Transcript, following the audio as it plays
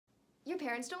Your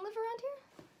parents don't live around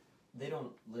here? They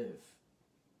don't live.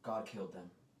 God killed them.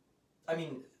 I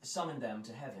mean, summoned them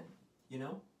to heaven, you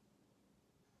know?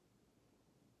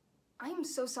 I'm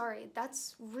so sorry.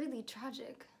 That's really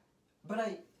tragic. But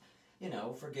I,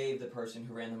 forgave the person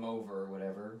who ran them over or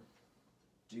whatever.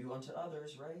 Do unto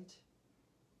others, right?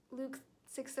 Luke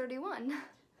 6:31.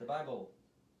 The Bible.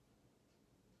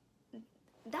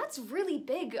 That's really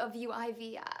big of you,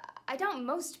 Ivy. I doubt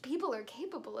most people are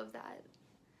capable of that.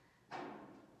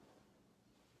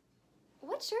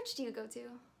 What church do you go to?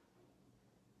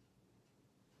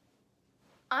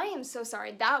 I am so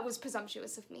sorry. That was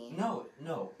presumptuous of me. No.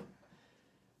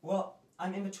 Well,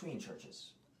 I'm in between churches.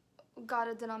 Got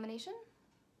a denomination?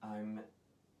 I'm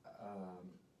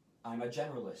a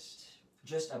generalist.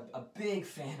 Just a big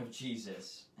fan of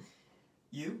Jesus.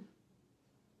 You?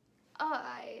 Oh,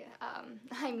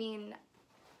 I mean,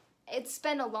 it's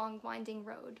been a long, winding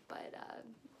road, but,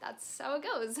 that's how it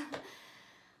goes.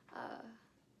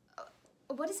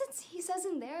 What is it he says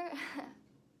in there?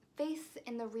 Faith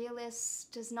in the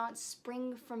realist does not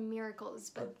spring from miracles,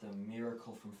 but the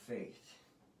miracle from faith.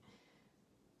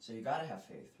 So you gotta have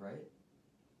faith, right?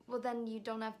 well, then you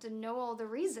don't have to know all the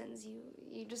reasons.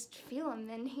 You just feel them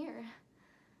in here.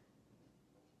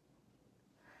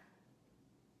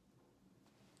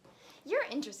 You're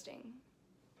interesting.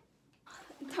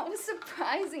 That was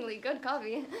surprisingly good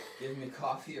coffee. Give me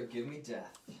coffee or give me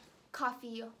death.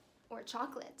 Coffee or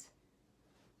chocolate?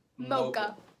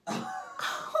 Mocha.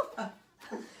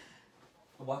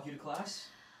 Walk you to class?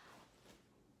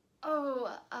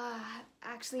 Oh,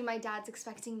 actually my dad's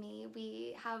expecting me.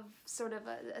 We have sort of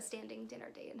a standing dinner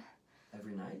date.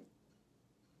 Every night?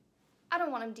 I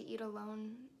don't want him to eat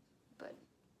alone, but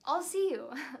I'll see you,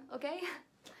 okay?